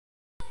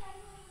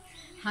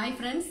Hi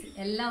friends,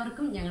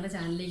 എല്ലാവർക്കും ഞങ്ങളുടെ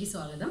ചാനലിലേക്ക്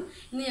സ്വാഗതം.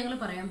 ഇന്ന് ഞങ്ങൾ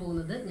പറയാൻ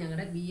പോകുന്നത്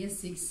ഞങ്ങളുടെ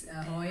BS6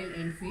 റോയൽ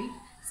എൻഫീൽഡ്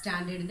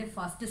സ്റ്റാൻഡേർഡിന്റെ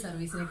ഫസ്റ്റ്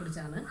സർവീസിനെ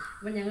കുറിച്ചാണ്.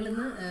 അപ്പോൾ ഞങ്ങൾ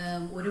ഇന്ന്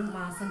ഒരു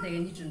മാസം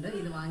തികഞ്ഞിട്ടുണ്ട്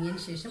ഇത്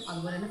വാങ്ങിയതിന് ശേഷം.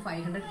 അതുപോലെ തന്നെ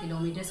 500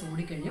 കിലോമീറ്റേഴ്സ്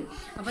ഓടിക്കഴിഞ്ഞു.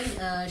 അപ്പോൾ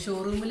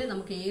ഷോറൂമിൽ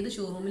നമുക്ക് ഏത്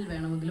ഷോറൂമിൽ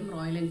വേണമെങ്കിലും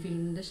റോയൽ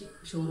എൻഫീൽഡിന്റെ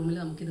ഷോറൂമിൽ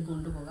നമുക്കിത്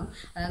കൊണ്ടുപോകാം.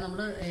 അതായത്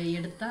നമ്മൾ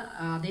എടുത്ത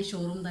അതേ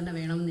ഷോറൂം തന്നെ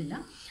വേണമെന്നില്ല.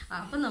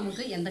 അപ്പം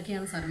നമുക്ക്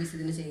എന്തൊക്കെയാണ് സർവീസ്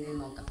ഇതിന്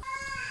ചെയ്യുന്നതെന്ന് നോക്കാം.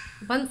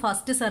 അപ്പം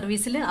ഫസ്റ്റ്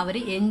സർവീസിൽ അവർ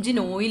എൻജിൻ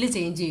ഓയിൽ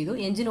ചേഞ്ച് ചെയ്തു.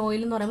 എൻജിൻ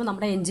ഓയിൽ എന്ന് പറയുമ്പോൾ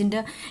നമ്മുടെ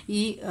എൻജിൻ്റെ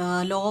ഈ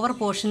ലോവർ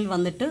പോർഷനിൽ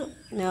വന്നിട്ട്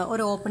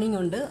ഒരു ഓപ്പണിംഗ്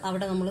ഉണ്ട്.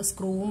 അവിടെ നമ്മൾ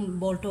സ്ക്രൂവും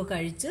ബോൾട്ടും ഒക്കെ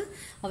അഴിച്ച്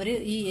അവർ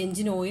ഈ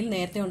എൻജിൻ ഓയിൽ,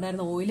 നേരത്തെ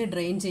ഉണ്ടായിരുന്ന ഓയിൽ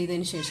ഡ്രെയിൻ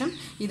ചെയ്തതിന് ശേഷം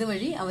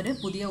ഇതുവഴി അവർ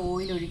പുതിയ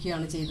ഓയിൽ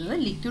ഒഴിക്കുകയാണ് ചെയ്തത്.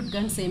 ലിക്വിഡ്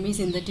ഗൺ സെമി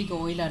സിന്തറ്റിക്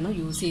ഓയിലാണ്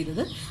യൂസ്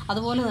ചെയ്തത്.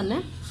 അതുപോലെ തന്നെ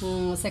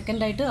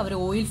സെക്കൻഡായിട്ട് അവർ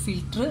ഓയിൽ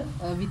ഫിൽറ്റർ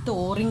വിത്ത്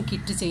ഓറിംഗ്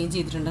കിറ്റ് ചേഞ്ച്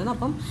ചെയ്തിട്ടുണ്ടായിരുന്നു.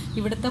 അപ്പം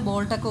ഇവിടുത്തെ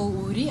ബോൾട്ടൊക്കെ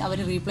ഊരി അവർ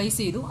റീപ്ലേസ്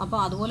ചെയ്തു. അപ്പോൾ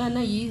അതുപോലെ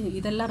തന്നെ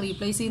ഇതെല്ലാം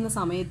റീപ്ലേസ് ചെയ്യുന്ന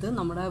സമയത്ത്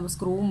നമ്മുടെ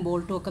സ്ക്രൂവും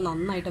ബോൾട്ടും ഒക്കെ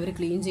നന്നായിട്ട് അവർ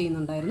ക്ലീൻ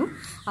ചെയ്യുന്നുണ്ടായിരുന്നു.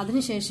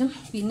 അതിനുശേഷം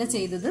പിന്നെ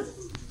ചെയ്തത്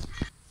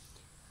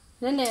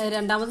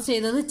രണ്ടാമത്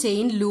ചെയ്തത്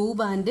ചെയിൻ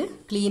ലൂബ് ആൻഡ്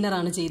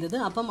ക്ലീനറാണ് ചെയ്തത്.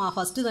 അപ്പം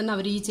ഫസ്റ്റ് തന്നെ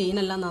അവർ ഈ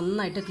ചെയിനെല്ലാം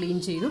നന്നായിട്ട് ക്ലീൻ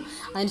ചെയ്തു.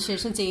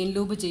 അതിനുശേഷം ചെയിൻ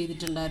ലൂബ്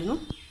ചെയ്തിട്ടുണ്ടായിരുന്നു.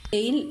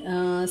 ചെയിൻ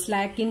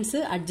സ്ലാക്കിൻസ്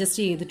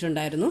അഡ്ജസ്റ്റ്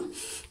ചെയ്തിട്ടുണ്ടായിരുന്നു.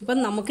 അപ്പം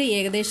നമുക്ക്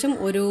ഏകദേശം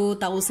ഒരു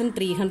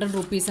 1300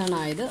 റുപ്പീസാണ്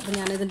ആയത്. അപ്പം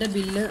ഞാനിതിൻ്റെ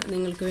ബില്ല്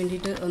നിങ്ങൾക്ക്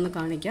വേണ്ടിയിട്ട് ഒന്ന്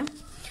കാണിക്കാം.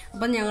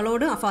 അപ്പം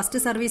ഞങ്ങളോട് ഫസ്റ്റ്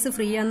സർവീസ്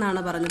ഫ്രീ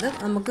എന്നാണ് പറഞ്ഞത്.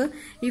 നമുക്ക്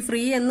ഈ ഫ്രീ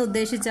എന്ന്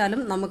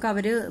ഉദ്ദേശിച്ചാലും നമുക്ക്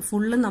അവർ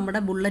ഫുള്ള് നമ്മുടെ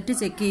ബുള്ളറ്റ്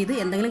ചെക്ക് ചെയ്ത്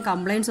എന്തെങ്കിലും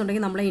കംപ്ലയിൻറ്റ്സ്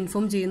ഉണ്ടെങ്കിൽ നമ്മളെ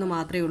ഇൻഫോം ചെയ്യുന്നു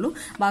മാത്രമേ ഉള്ളൂ.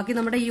 ബാക്കി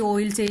നമ്മുടെ ഈ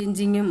ഓയിൽ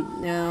ചേഞ്ചിങ്ങും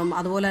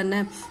അതുപോലെ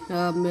തന്നെ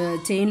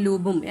ചെയിൻ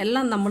ലൂബും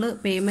എല്ലാം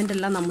പേയ്മെൻ്റ്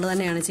എല്ലാം നമ്മൾ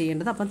തന്നെയാണ്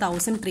ചെയ്യേണ്ടത്. അപ്പം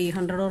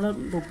 1300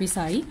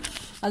 റുപ്പീസായി.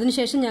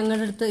 അതിനുശേഷം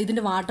ഞങ്ങളുടെ അടുത്ത്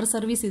ഇതിൻ്റെ വാട്ടർ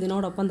സർവീസ്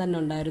ഇതിനോടൊപ്പം തന്നെ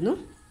ഉണ്ടായിരുന്നു.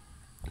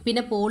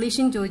 പിന്നെ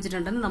പോളിഷിങ്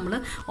ചോദിച്ചിട്ടുണ്ടെന്ന് നമ്മൾ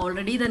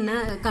ഓൾറെഡി തന്നെ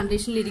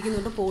കണ്ടീഷനിൽ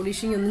ഇരിക്കുന്നുണ്ട്.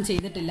 പോളിഷിംഗ് ഒന്നും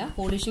ചെയ്തിട്ടില്ല.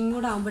 പോളിഷിംഗ്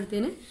കൂടെ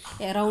ആകുമ്പോഴത്തേന്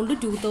അറൗണ്ട്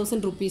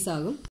 2000 റുപ്പീസ്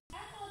ആകും.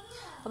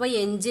 അപ്പോൾ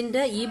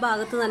എൻജിൻ്റെ ഈ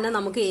ഭാഗത്ത് തന്നെ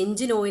നമുക്ക്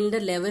എൻജിൻ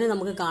ഓയിലിൻ്റെ ലെവൽ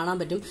നമുക്ക് കാണാൻ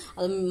പറ്റും.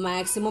 അത്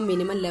മാക്സിമം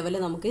മിനിമം ലെവൽ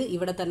നമുക്ക്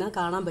ഇവിടെ തന്നെ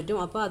കാണാൻ പറ്റും.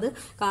 അപ്പോൾ അത്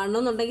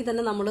കാണണമെന്നുണ്ടെങ്കിൽ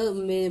തന്നെ നമ്മൾ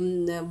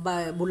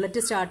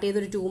ബുള്ളറ്റ് സ്റ്റാർട്ട്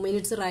ചെയ്ത് ഒരു 2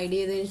 മിനിറ്റ്സ് റൈഡ്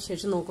ചെയ്തതിന്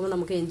ശേഷം നോക്കുമ്പോൾ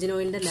നമുക്ക് എൻജിൻ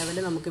ഓയിലിൻ്റെ ലെവൽ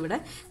നമുക്കിവിടെ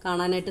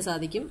കാണാനായിട്ട്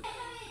സാധിക്കും.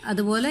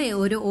 അതുപോലെ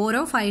ഓരോ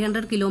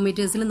 500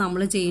 കിലോമീറ്റേഴ്സിൽ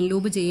നമ്മൾ ചെയിൻ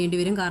ലൂബ് ചെയ്യേണ്ടി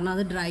വരും. കാരണം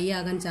അത് ഡ്രൈ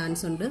ആകാൻ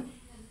ചാൻസ് ഉണ്ട്.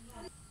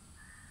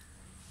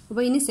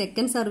 അപ്പോൾ ഇനി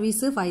സെക്കൻഡ്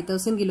സർവീസ്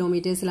 5000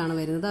 കിലോമീറ്റേഴ്സിലാണ്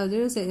വരുന്നത്.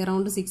 അതൊരു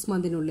അറൗണ്ട് 6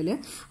 മന്തിനുള്ളിൽ.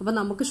 അപ്പോൾ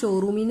നമുക്ക്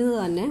ഷോറൂമിൽ നിന്ന്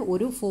തന്നെ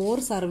ഒരു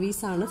 4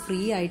 സർവീസാണ്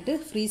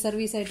ഫ്രീ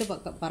സർവീസായിട്ട്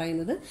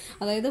പറയുന്നത്.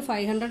 അതായത്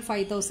 500,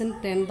 5000,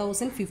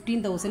 10,000,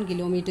 15,000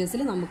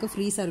 കിലോമീറ്റേഴ്സിൽ നമുക്ക്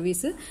ഫ്രീ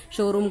സർവീസ്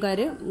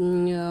ഷോറൂംകാർ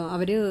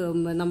അവർ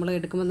നമ്മൾ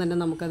എടുക്കുമ്പോൾ തന്നെ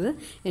നമുക്കത്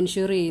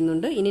എൻഷുർ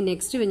ചെയ്യുന്നുണ്ട്. ഇനി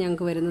നെക്സ്റ്റ്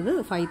ഞങ്ങൾക്ക് വരുന്നത്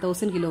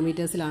 5000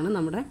 കിലോമീറ്റേഴ്സിലാണ്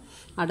നമ്മുടെ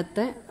അടുത്ത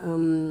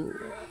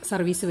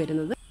സർവീസ്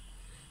വരുന്നത്.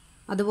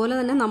 അതുപോലെ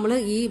തന്നെ നമ്മൾ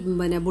ഈ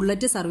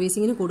ബുള്ളറ്റ്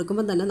സർവീസിങ്ങിന്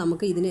കൊടുക്കുമ്പോൾ തന്നെ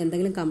നമുക്ക് ഇതിന്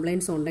എന്തെങ്കിലും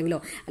കംപ്ലയിൻറ്റ്സ് ഉണ്ടെങ്കിലോ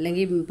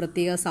അല്ലെങ്കിൽ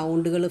പ്രത്യേക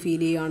സൗണ്ടുകൾ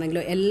ഫീൽ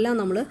ചെയ്യുകയാണെങ്കിലോ എല്ലാം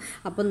നമ്മൾ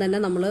അപ്പം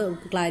തന്നെ നമ്മൾ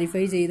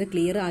ക്ലാരിഫൈ ചെയ്ത്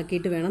ക്ലിയർ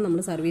ആക്കിയിട്ട് വേണം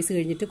നമ്മൾ സർവീസ്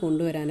കഴിഞ്ഞിട്ട്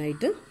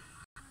കൊണ്ടുവരാനായിട്ട്.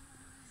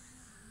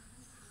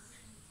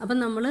 അപ്പം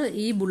നമ്മൾ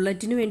ഈ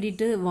ബുള്ളറ്റിന്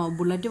വേണ്ടിയിട്ട്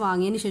ബുള്ളറ്റ്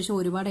വാങ്ങിയതിന് ശേഷം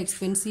ഒരുപാട്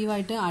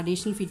എക്സ്പെൻസീവായിട്ട്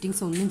അഡീഷണൽ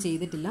ഫിറ്റിങ്സ് ഒന്നും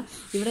ചെയ്തിട്ടില്ല.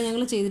 ഇവിടെ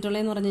ഞങ്ങൾ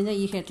ചെയ്തിട്ടുള്ളതെന്ന് പറഞ്ഞു കഴിഞ്ഞാൽ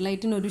ഈ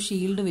ഹെഡ്ലൈറ്റിന് ഒരു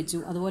ഷീൽഡ് വെച്ചു.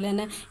 അതുപോലെ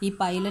തന്നെ ഈ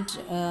പൈലറ്റ്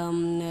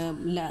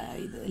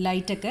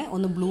ലൈറ്റൊക്കെ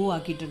ഒന്ന് ബ്ലൂ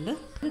ആക്കിയിട്ടുണ്ട്.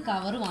 ഇത്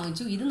കവർ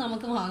വാങ്ങിച്ചു. ഇത്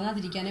നമുക്ക്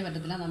വാങ്ങാതിരിക്കാനേ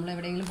പറ്റത്തില്ല. നമ്മൾ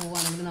എവിടെയെങ്കിലും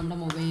പോവുകയാണെങ്കിൽ നമ്മുടെ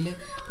മൊബൈൽ,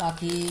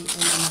 ബാക്കി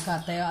നമുക്ക്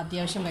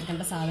അത്യാവശ്യം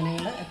വെക്കേണ്ട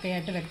സാധനങ്ങൾ ഒക്കെ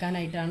ആയിട്ട്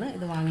വെക്കാനായിട്ടാണ്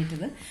ഇത്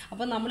വാങ്ങിയിട്ടത്.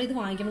 അപ്പോൾ നമ്മളിത്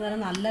വാങ്ങിക്കുമ്പോൾ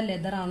തന്നെ നല്ല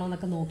ലെതർ ആണോ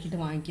എന്നൊക്കെ നോക്കിയിട്ട്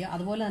വാങ്ങിക്കുക.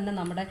 അതുപോലെ തന്നെ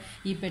നമ്മുടെ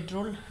ഈ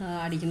പെട്രോൾ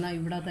അടിക്കുന്ന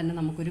ഇവിടെ തന്നെ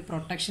നമുക്കൊരു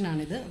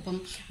പ്രൊട്ടക്ഷനാണിത്. അപ്പം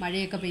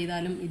മഴയൊക്കെ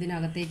പെയ്താലും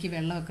ഇതിനകത്തേക്ക്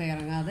വെള്ളമൊക്കെ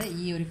ഇറങ്ങാതെ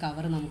ഈ ഒരു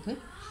കവർ നമുക്ക്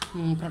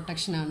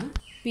പ്രൊട്ടക്ഷനാണ്.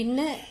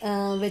 പിന്നെ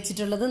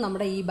വെച്ചിട്ടുള്ളത്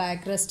നമ്മുടെ ഈ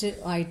ബാക്ക് റെസ്റ്റ്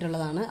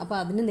ആയിട്ടുള്ളതാണ്. അപ്പോൾ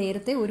അതിന്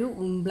നേരത്തെ ഒരു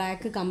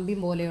ബ്ലാക്ക് കമ്പി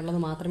പോലെയുള്ളത്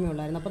മാത്രമേ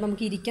ഉള്ളായിരുന്നു. അപ്പോൾ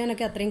നമുക്ക്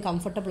ഇരിക്കാനൊക്കെ അത്രയും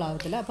കംഫർട്ടബിൾ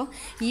ആവത്തില്ല. അപ്പം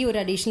ഈ ഒരു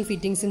അഡീഷണൽ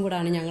ഫിറ്റിങ്സും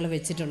കൂടാണ് ഞങ്ങൾ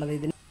വെച്ചിട്ടുള്ളത്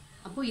ഇതിന്.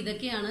 അപ്പോൾ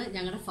ഇതൊക്കെയാണ്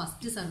ഞങ്ങളുടെ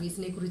ഫസ്റ്റ്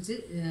സർവീസിനെ കുറിച്ച്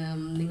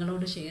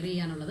നിങ്ങളോട് ഷെയർ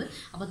ചെയ്യാനുള്ളത്.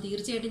 അപ്പോൾ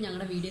തീർച്ചയായിട്ടും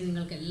ഞങ്ങളുടെ വീഡിയോ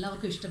നിങ്ങൾക്ക്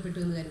എല്ലാവർക്കും ഇഷ്ടപ്പെട്ടു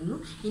എന്ന് കരുതുന്നു.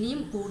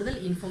 ഇനിയും കൂടുതൽ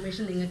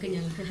ഇൻഫർമേഷൻ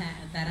ഞങ്ങൾക്ക്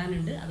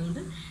തരാനുണ്ട്.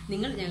 അതുകൊണ്ട്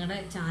നിങ്ങൾ ഞങ്ങളുടെ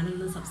ചാനൽ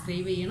ഒന്ന്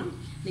സബ്സ്ക്രൈബ് ചെയ്യണം.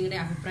 നിങ്ങളുടെ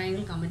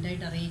അഭിപ്രായങ്ങൾ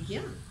കമൻറ്റായിട്ട്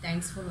അറിയിക്കുക.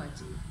 Thanks for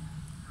watching.